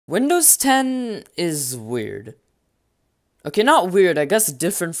Windows 10 is weird. Okay, not weird, I guess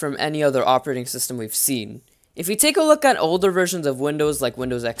different from any other operating system we've seen. If we take a look at older versions of Windows like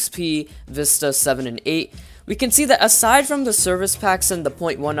Windows XP, Vista 7 and 8, we can see that aside from the service packs and the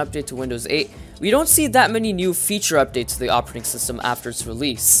 0.1 update to Windows 8, we don't see that many new feature updates to the operating system after its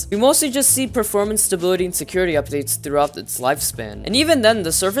release. We mostly just see performance, stability, and security updates throughout its lifespan. And even then,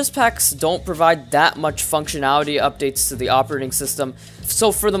 the service packs don't provide that much functionality updates to the operating system,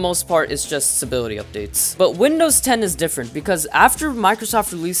 so for the most part, it's just stability updates. But Windows 10 is different because after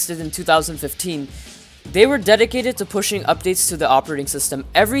Microsoft released it in 2015, they were dedicated to pushing updates to the operating system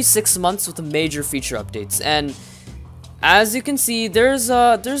every 6 months with major feature updates, and as you can see, there's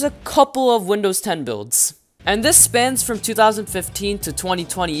a couple of Windows 10 builds. And this spans from 2015 to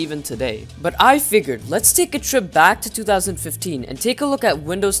 2020 even today. But I figured, let's take a trip back to 2015 and take a look at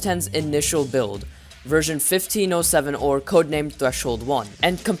Windows 10's initial build, version 1507 or codenamed Threshold 1,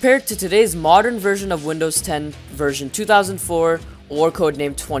 and compare it to today's modern version of Windows 10, version 2004 or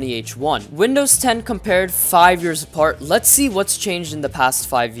codenamed 20H1. Windows 10 compared 5 years apart. Let's see what's changed in the past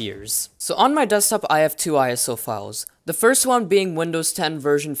 5 years. So on my desktop, I have two ISO files. The first one being Windows 10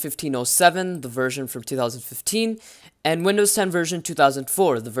 version 1507, the version from 2015, and Windows 10 version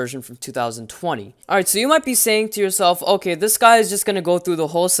 2004, the version from 2020. Alright, so you might be saying to yourself, okay, this guy is just gonna go through the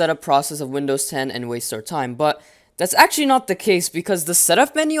whole setup process of Windows 10 and waste our time, but that's actually not the case because the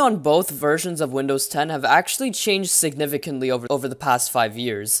setup menu on both versions of Windows 10 have actually changed significantly over the past 5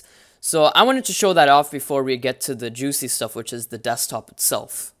 years. So I wanted to show that off before we get to the juicy stuff, which is the desktop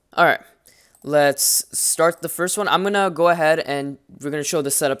itself. Alright, let's start the first one. I'm gonna go ahead and we're gonna show the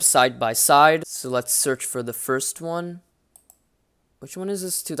setup side by side. So let's search for the first one. Which one is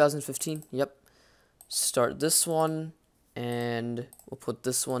this? 2015? Yep. Start this one, and we'll put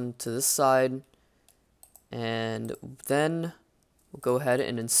this one to this side. And then we'll go ahead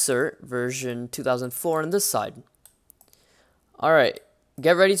and insert version 2004 on this side. Alright,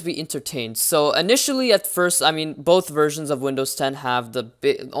 get ready to be entertained. So initially at first, I mean, both versions of Windows 10 have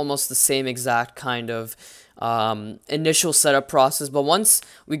almost the same exact kind of initial setup process, but once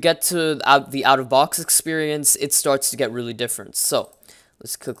we get to the out-of-box experience, it starts to get really different. So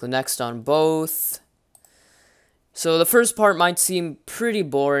let's click the next on both. So the first part might seem pretty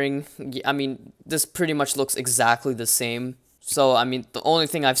boring. I mean, this pretty much looks exactly the same. So, I mean, the only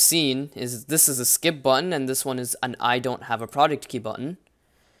thing I've seen is this is a skip button, and this one is an I don't have a product key button.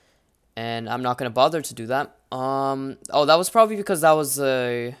 And I'm not going to bother to do that. Oh, that was probably because that was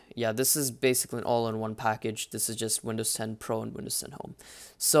yeah, this is basically an all-in-one package. This is just Windows 10 Pro and Windows 10 Home.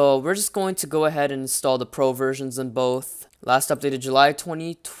 So we're just going to go ahead and install the Pro versions in both. Last updated July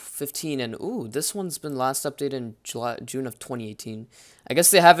 2015, and ooh, this one's been last updated in June of 2018. I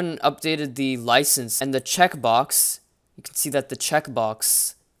guess they haven't updated the license and the checkbox. You can see that the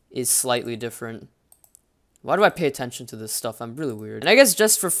checkbox is slightly different. Why do I pay attention to this stuff? I'm really weird. And I guess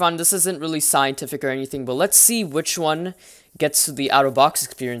just for fun, this isn't really scientific or anything, but let's see which one gets to the out-of-box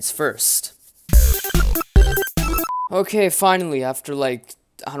experience first. Okay, finally, after like,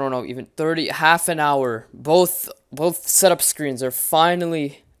 I don't know, even half an hour, both setup screens are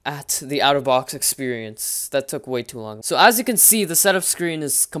finally at the out-of-box experience. That took way too long. So as you can see, the setup screen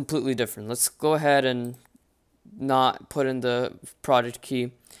is completely different. Let's go ahead and not put in the product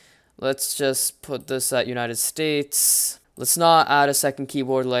key. Let's just put this at United States. Let's not add a second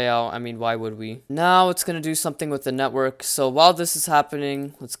keyboard layout. I mean, why would we? Now it's going to do something with the network. So while this is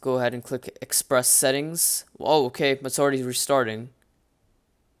happening, let's go ahead and click Express Settings. Oh, okay, it's already restarting.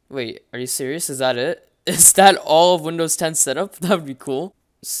 Wait, are you serious? Is that it? Is that all of Windows 10 setup? That would be cool.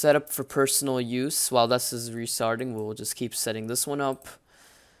 Setup for personal use. While this is restarting, we'll just keep setting this one up.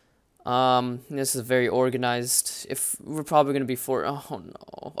 This is very organized. If we're probably gonna be oh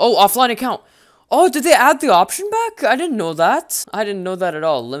no. Oh, offline account. Oh, did they add the option back? I didn't know that. I didn't know that at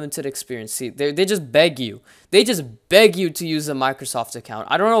all. Limited experience. See, they just beg you. They just beg you to use a Microsoft account.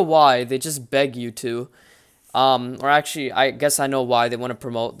 I don't know why. They just beg you to. Or actually, I guess I know why. They want to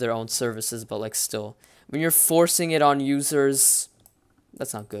promote their own services, but like still, when you're forcing it on users,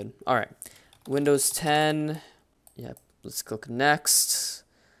 that's not good. All right, Windows 10. Yep. Let's click next.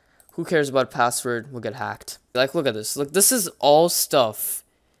 Who cares about a password? We'll get hacked. Like, look at this. Look, this is all stuff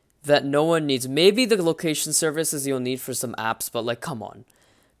that no one needs. Maybe the location services you'll need for some apps, but like, come on.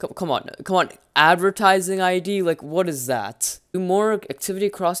 Come on. Advertising ID? Like, what is that? Do more activity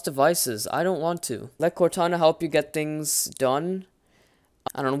across devices. I don't want to. Let Cortana help you get things done.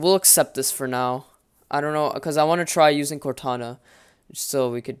 I don't know. We'll accept this for now. I don't know, because I want to try using Cortana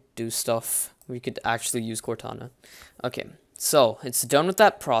so we could do stuff. We could actually use Cortana. Okay. So, it's done with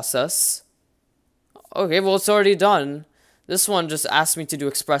that process. Okay, well, it's already done. This one just asked me to do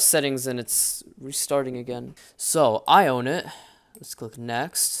express settings and it's restarting again. So I own it. Let's click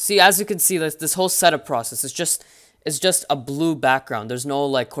next. See, as you can see, this whole setup process is just a blue background. There's no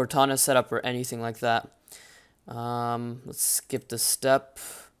like Cortana setup or anything like that. Let's skip this step.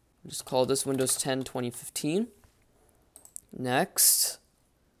 Just call this Windows 10 2015. Next.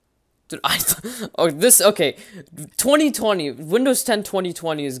 Dude, okay. 2020, Windows 10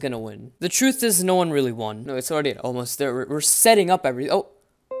 2020 is gonna win. The truth is, no one really won. No, it's already almost there. We're setting up everything.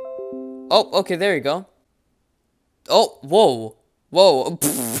 Oh, okay, there you go. Oh, whoa.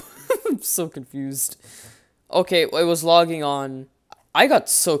 I'm so confused. Okay, it was logging on. I got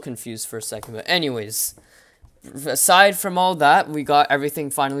so confused for a second, but anyways. Aside from all that, we got everything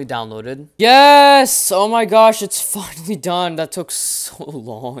finally downloaded. Yes! Oh my gosh, it's finally done. That took so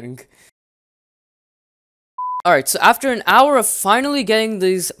long. Alright, so after an hour of finally getting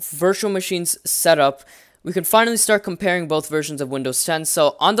these virtual machines set up, we can finally start comparing both versions of Windows 10.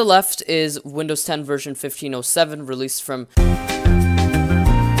 So on the left is Windows 10 version 1507, released from...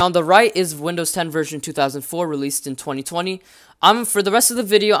 On the right is Windows 10 version 2004, released in 2020. For the rest of the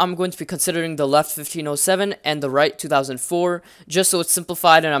video, I'm going to be considering the left 1507 and the right 2004, just so it's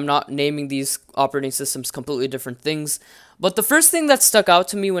simplified and I'm not naming these operating systems completely different things. But the first thing that stuck out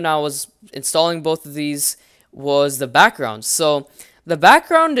to me when I was installing both of these was the background. So the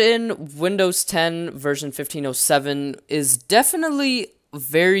background in Windows 10 version 1507 is definitely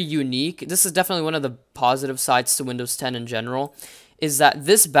very unique. This is definitely one of the positive sides to Windows 10 in general, is that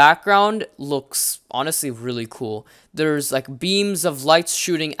this background looks honestly really cool. There's like beams of lights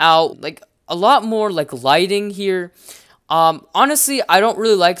shooting out, like a lot more like lighting here. Honestly, I don't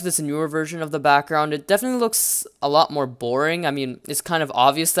really like this newer version of the background. It definitely looks a lot more boring. I mean, it's kind of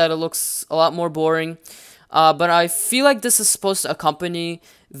obvious that it looks a lot more boring. But I feel like this is supposed to accompany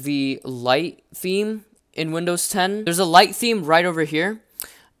the light theme in Windows 10. There's a light theme right over here.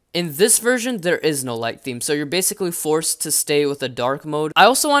 In this version, there is no light theme, so you're basically forced to stay with a dark mode. I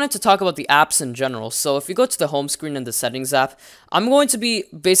also wanted to talk about the apps in general. So if you go to the home screen and the settings app, I'm going to be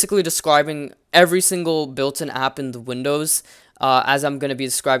basically describing every single built-in app in the Windows, as I'm going to be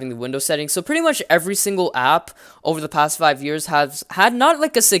describing the Windows settings. So pretty much every single app over the past 5 years has had not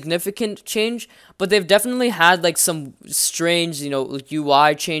like a significant change, but they've definitely had like some strange,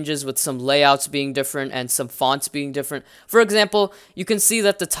 UI changes with some layouts being different and some fonts being different. For example, you can see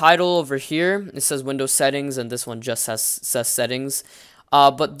that the title over here, it says Windows settings, and this one just says settings.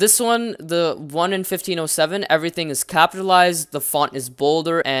 But this one, the one in 1507, everything is capitalized, the font is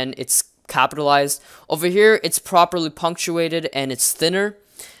bolder, and it's capitalized. Over here, it's properly punctuated and it's thinner.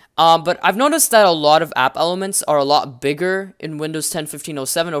 But I've noticed that a lot of app elements are a lot bigger in Windows 10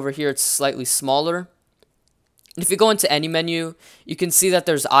 1507. Over here, it's slightly smaller. And if you go into any menu, you can see that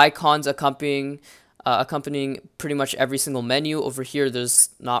there's icons accompanying pretty much every single menu. Over here,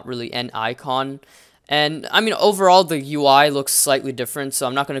 there's not really an icon. And, I mean, overall, the UI looks slightly different, so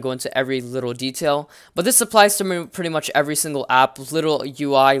I'm not going to go into every little detail. But this applies to pretty much every single app, little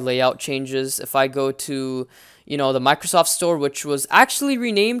UI layout changes. If I go to, the Microsoft Store, which was actually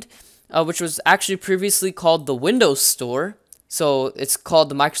renamed, which was actually previously called the Windows Store. So, it's called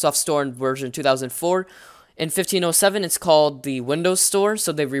the Microsoft Store in version 2004. In 1507, it's called the Windows Store,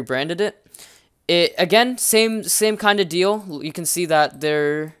 so they rebranded it. Again, same kind of deal. You can see that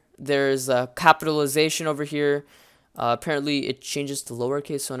there's a capitalization over here. Apparently it changes to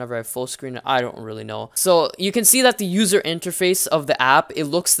lowercase, so whenever I full screen, I don't really know. So you can see that the user interface of the app, it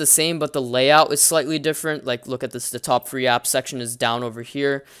looks the same, but the layout is slightly different. Like, look at this, the top free app section is down over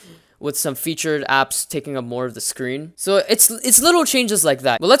here, with some featured apps taking up more of the screen. So it's little changes like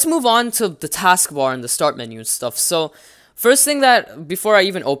that. But let's move on to the taskbar and the start menu and stuff. So first thing that, before I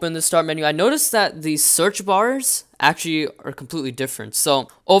even open the start menu, I noticed that the search bars actually are completely different. So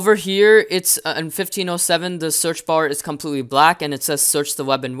over here, it's in 1507, the search bar is completely black and it says search the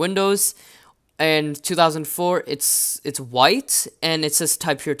web in Windows. In 2004, it's white and it says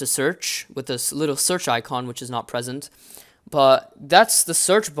type here to search with this little search icon, which is not present. But that's the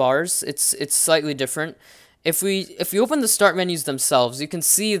search bars. It's slightly different. If we open the start menus themselves, you can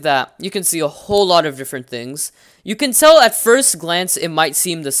see a whole lot of different things. You can tell at first glance it might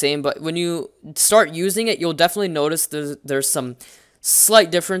seem the same, but when you start using it, you'll definitely notice there's some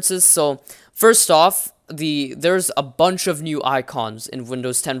slight differences. So first off, there's a bunch of new icons in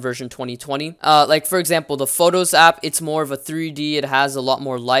Windows 10 version 2020. Like for example, the Photos app, it's more of a 3D. It has a lot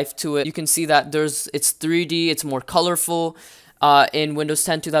more life to it. You can see that it's 3D. It's more colorful. In Windows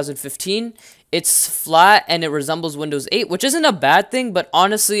 10 2015. It's flat and it resembles Windows 8, which isn't a bad thing, but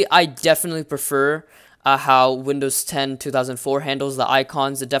honestly, I definitely prefer how Windows 10 2004 handles the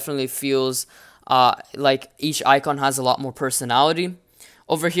icons. It definitely feels like each icon has a lot more personality.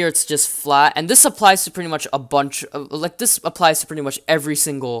 Over here, it's just flat, and this applies to pretty much a bunch of, like, this applies to pretty much every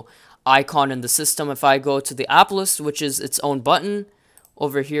single icon in the system. If I go to the app list, which is its own button,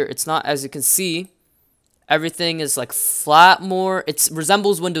 over here, it's not, as you can see, everything is like flat more. It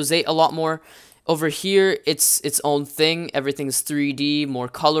resembles Windows 8 a lot more. Over here, it's its own thing. Everything is 3D, more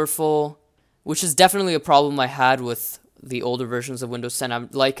colorful, which is definitely a problem I had with the older versions of Windows 10. I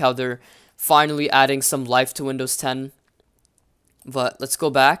like how they're finally adding some life to Windows 10. But let's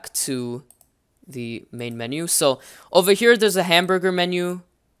go back to the main menu. So over here, there's a hamburger menu,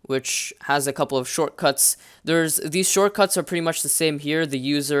 which has a couple of shortcuts. These shortcuts are pretty much the same here. The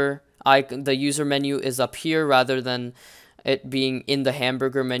user menu is up here rather than it being in the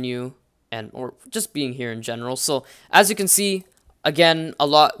hamburger menu, or just being here in general. So as you can see, again, a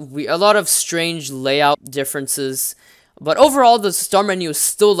lot of strange layout differences. But overall, the start menu is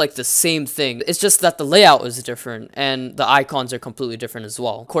still like the same thing. It's just that the layout is different and the icons are completely different as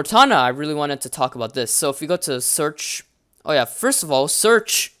well. Cortana, I really wanted to talk about this. So if we go to search, oh yeah, first of all,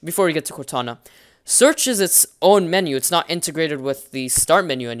 search, before we get to Cortana, search is its own menu. It's not integrated with the start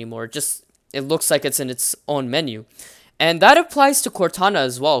menu anymore. It looks like it's in its own menu. And that applies to Cortana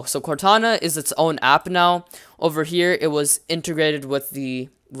as well. So Cortana is its own app now. Over here, it was integrated with the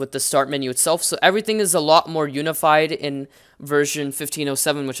start menu itself, so everything is a lot more unified in version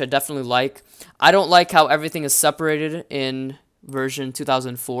 1507, which I definitely like. I don't like how everything is separated in version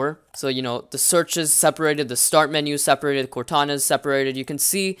 2004. So, you know, the search is separated, the start menu is separated, Cortana is separated. You can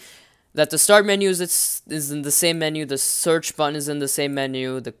see that the start menu is in the same menu, the search button is in the same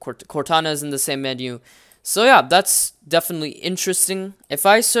menu, the Cortana is in the same menu. So yeah, that's definitely interesting. If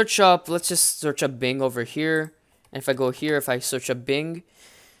I search up, let's just search up Bing over here. And if I go here, if I search up Bing,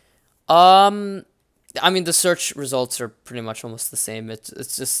 I mean, the search results are pretty much almost the same.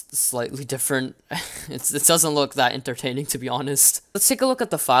 It's just slightly different. It doesn't look that entertaining, to be honest. Let's take a look at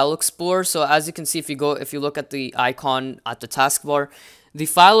the File Explorer. So as you can see, if you look at the icon at the taskbar, the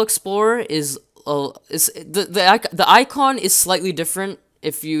File Explorer is the icon is slightly different.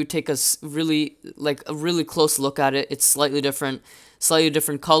 If you take a really close look at it, it's slightly different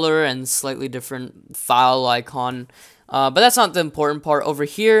color and slightly different file icon. But that's not the important part. Over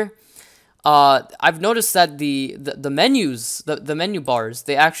here, I've noticed that the menus, the menu bars,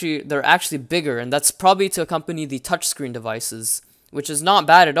 they're actually bigger, and that's probably to accompany the touchscreen devices, which is not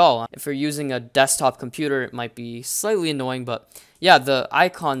bad at all. If you're using a desktop computer, it might be slightly annoying, but yeah, the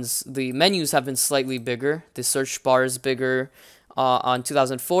menus have been slightly bigger. The search bar is bigger on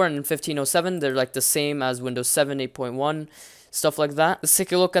 2004, and in 1507, they're like the same as Windows 7, 8.1, stuff like that. Let's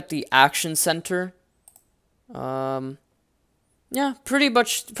take a look at the Action Center. Yeah, pretty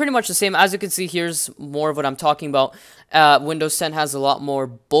much the same. As you can see, here's more of what I'm talking about. Windows 10 has a lot more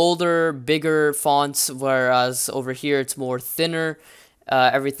bolder, bigger fonts, whereas over here it's more thinner.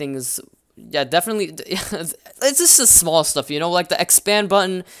 Everything is, yeah, definitely, it's just the small stuff, you know, like the expand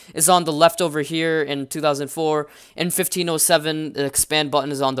button is on the left over here in 2004. In 1507, the expand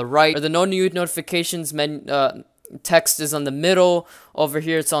button is on the right. Or the no new notifications text is on the middle. Over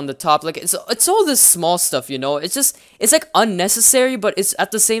here it's on the top. Like it's all this small stuff, you know. It's like unnecessary, but it's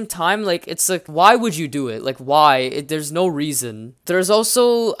at the same time like, it's like, why would you do it? Like, why? There's no reason. There's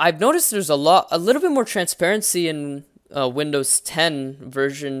also, I've noticed there's a little bit more transparency in Windows 10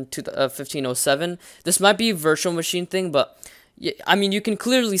 version 1507. This might be a virtual machine thing, but yeah, I mean, you can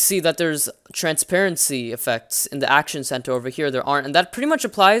clearly see that there's transparency effects in the Action Center. Over here there aren't, and that pretty much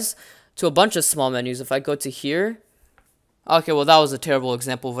applies to a bunch of small menus. If I go to here, okay, well, that was a terrible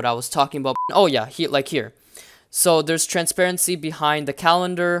example of what I was talking about. Oh yeah, here. So there's transparency behind the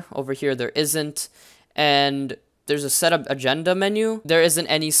calendar. Over here there isn't, and there's a setup agenda menu. There isn't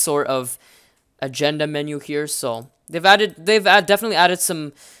any sort of agenda menu here. So they've definitely added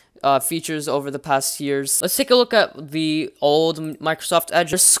some features over the past years. Let's take a look at the old Microsoft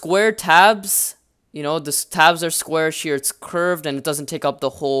Edge. There's square tabs. You know, the tabs are squarish here, it's curved, and it doesn't take up the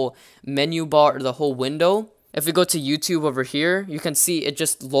whole menu bar or the whole window. If we go to YouTube over here, you can see it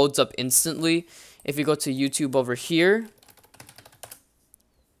just loads up instantly. If you go to YouTube over here,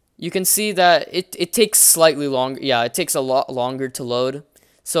 you can see that it takes slightly longer. Yeah, it takes a lot longer to load.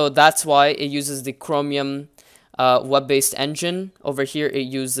 So that's why it uses the Chromium web-based engine. Over here it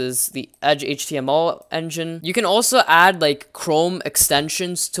uses the Edge HTML engine. You can also add like Chrome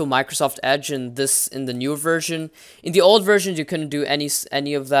extensions to Microsoft Edge in the new version. In the old versions you couldn't do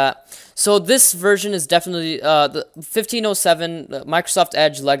any of that. So this version is definitely the 1507 Microsoft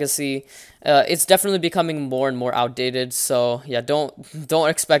Edge Legacy. It's definitely becoming more and more outdated. So yeah, don't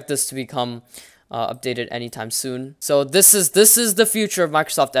expect this to become updated anytime soon. So this is the future of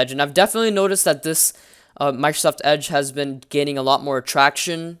Microsoft Edge, and I've definitely noticed that this Microsoft Edge has been gaining a lot more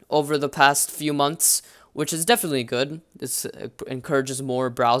traction over the past few months, which is definitely good. This encourages more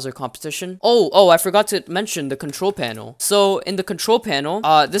browser competition. Oh, I forgot to mention the control panel. So in the control panel,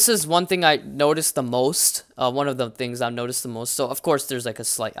 this is one thing I noticed the most. One of the things I've noticed the most. So of course there's like a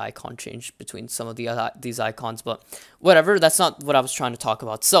slight icon change between some of these icons, but whatever, that's not what I was trying to talk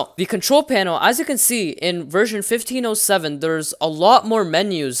about. So the control panel, as you can see in version 1507, there's a lot more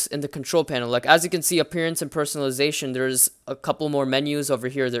menus in the control panel. Like as you can see, appearance and personalization, there's a couple more menus over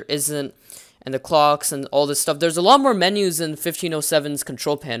here. There isn't. And the clocks and all this stuff. There's a lot more menus in 1507's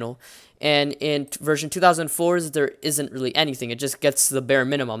control panel. And in version 2004's, there isn't really anything. It just gets the bare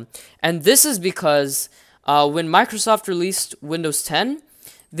minimum. And this is because when Microsoft released Windows 10,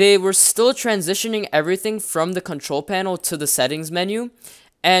 they were still transitioning everything from the control panel to the settings menu.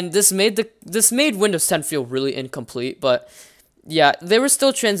 And this made Windows 10 feel really incomplete. But yeah, they were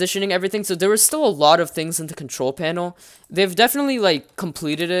still transitioning everything. So there were still a lot of things in the control panel. They've definitely like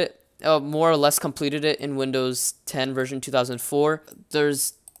completed it. More or less completed it in Windows 10 version 2004.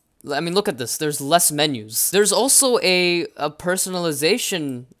 Look at this. There's less menus. There's also a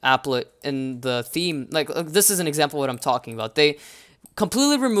personalization applet in the theme. Like, this is an example of what I'm talking about. They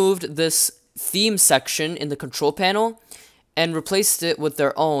completely removed this theme section in the control panel and replaced it with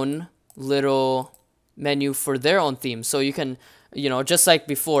their own little menu for their own theme. So you can, just like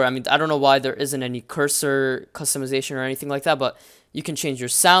before, I don't know why there isn't any cursor customization or anything like that, but you can change your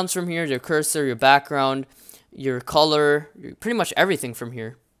sounds from here, your cursor, your background, your color, pretty much everything from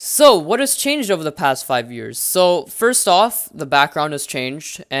here. So, what has changed over the past 5 years? So, first off, the background has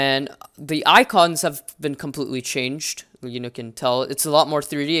changed, and the icons have been completely changed. You can tell it's a lot more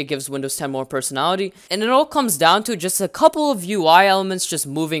 3D, it gives Windows 10 more personality, and it all comes down to just a couple of UI elements just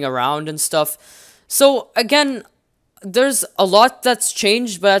moving around and stuff. So, again, there's a lot that's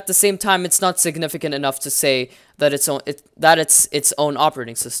changed, but at the same time, it's not significant enough to say that it's its own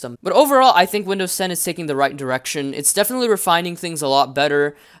operating system. But overall, I think Windows 10 is taking the right direction. It's definitely refining things a lot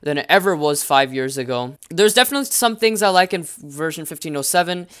better than it ever was 5 years ago. There's definitely some things I like in version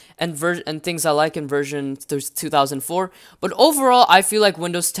 1507 and things I like in version 2004. But overall, I feel like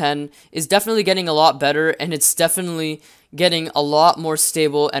Windows 10 is definitely getting a lot better, and it's definitely getting a lot more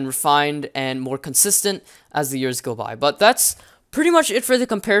stable and refined and more consistent as the years go by. But that's pretty much it for the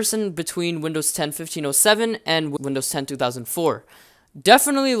comparison between Windows 10 1507 and Windows 10 2004.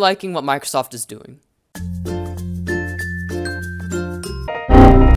 Definitely liking what Microsoft is doing.